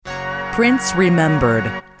Prince Remembered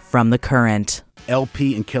from The Current.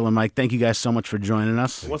 LP and Killer Mike, thank you guys so much for joining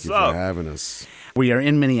us. What's Thank you up? for having us. We are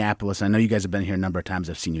in Minneapolis. I know you guys have been here a number of times.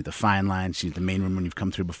 I've seen you at the Fine Line, seen you at the main room when you've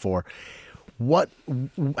come through before.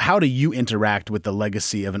 How do you interact with the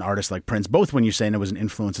legacy of an artist like Prince, both when you're saying it was an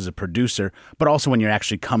influence as a producer, but also when you're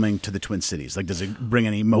actually coming to the Twin Cities? Like, does it bring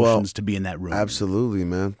any emotions to be in that room? Absolutely,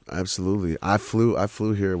 man. Absolutely. I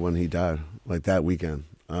flew here when he died, like that weekend.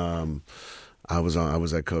 I was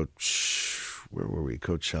at where were we?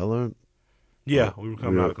 Coachella? Yeah, we were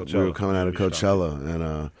coming out of Coachella. We were coming out of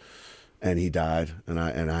Coachella, and he died, and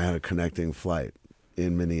I had a connecting flight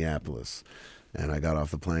in Minneapolis. And I got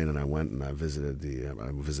off the plane and I went and I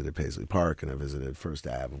visited Paisley Park and I visited First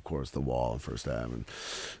Ave, of course, the Wall and First Ave. And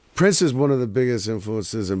Prince is one of the biggest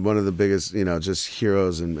influences and one of the biggest, just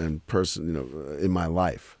heroes and person, in my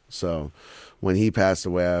life. So when he passed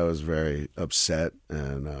away, I was very upset.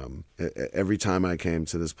 And every time I came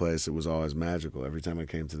to this place, it was always magical. Every time I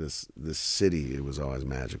came to this city, it was always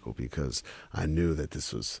magical because I knew that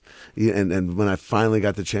this was, and when I finally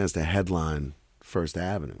got the chance to headline First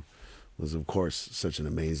Avenue, was of course such an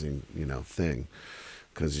amazing thing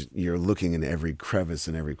because you're looking in every crevice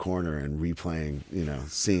in every corner and replaying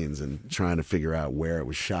scenes and trying to figure out where it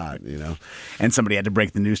was shot. And somebody had to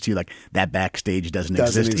break the news to you like that backstage doesn't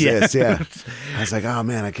exist. Yeah. I was like, oh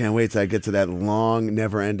man, I can't wait till I get to that long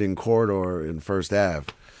never-ending corridor in First Ave.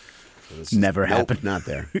 Never happened. Not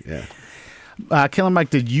there. Yeah. Killer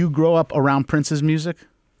Mike, did you grow up around Prince's music?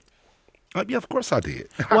 Yeah, of course I did.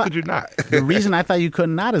 How could you not? The reason I thought you could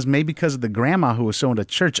not is maybe because of the grandma who was so into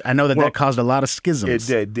church. I know that caused a lot of schisms.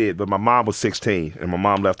 It did, but my mom was 16, and my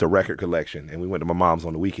mom left a record collection, and we went to my mom's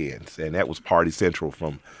on the weekends, and that was party central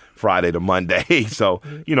from Friday to Monday. So,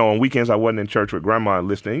 on weekends I wasn't in church with grandma and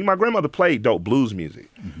listening. My grandmother played dope blues music,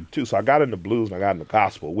 too, so I got into blues and I got into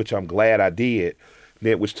gospel, which I'm glad I did,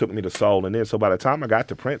 which took me to soul. And then, so by the time I got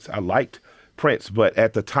to Prince, I liked Prince, but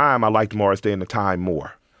at the time I liked Morris Day and the Time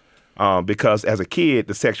more. Because as a kid,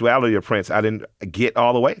 the sexuality of Prince, I didn't get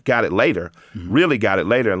all the way. Got it later. Really got it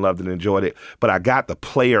later and loved it and enjoyed it. But I got the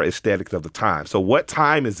player aesthetics of the time. So what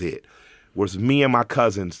time is it? Was me and my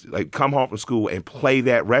cousins come home from school and play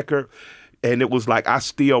that record. And it was like I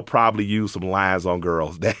still probably use some lines on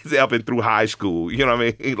girls that's up and through high school. You know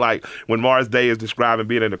what I mean? Like when Morris Day is describing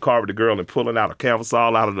being in the car with the girl and pulling out a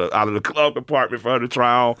camisole out of the club compartment for her to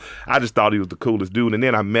try on. I just thought he was the coolest dude. And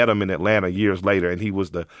then I met him in Atlanta years later, and he was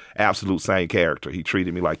the absolute same character. He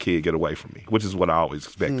treated me like, kid, get away from me, which is what I always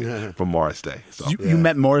expected from Morris Day. So you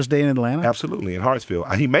met Morris Day in Atlanta? Absolutely, in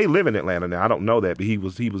Hartsfield. He may live in Atlanta now. I don't know that, but he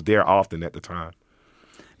was there often at the time.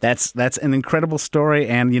 That's an incredible story,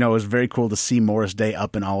 and it was very cool to see Morris Day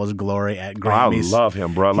up in all his glory at Grammys. I love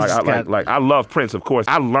him, bro. I love Prince, of course.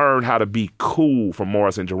 I learned how to be cool from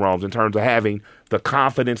Morris and Jerome's in terms of having the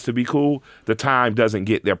confidence to be cool. The Time doesn't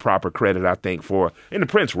get their proper credit, I think, for, and the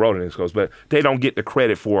Prince wrote it, of course, but they don't get the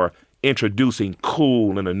credit for introducing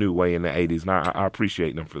cool in a new way in the 80s, and I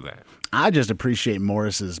appreciate them for that. I just appreciate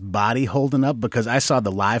Morris's body holding up because I saw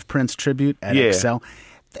the live Prince tribute at Excel.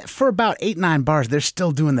 For about 8-9 bars, they're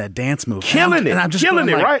still doing that dance move. Killing it,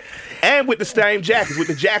 like, right? And with the same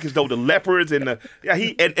jackets, though, the leopards and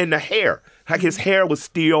the hair. Like his hair was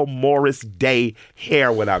still Morris Day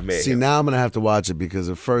hair when I met him. See, now I'm going to have to watch it because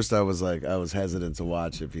at first I was hesitant to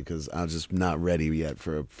watch it because I was just not ready yet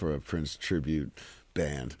for a Prince tribute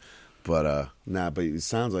band. But but it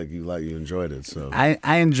sounds like you enjoyed it. So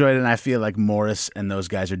I enjoyed it, and I feel like Morris and those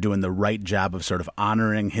guys are doing the right job of sort of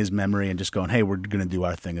honoring his memory and just going, "Hey, we're going to do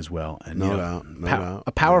our thing as well." And no doubt.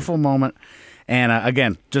 A powerful moment, and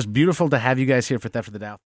again, just beautiful to have you guys here for Theft of the Dow.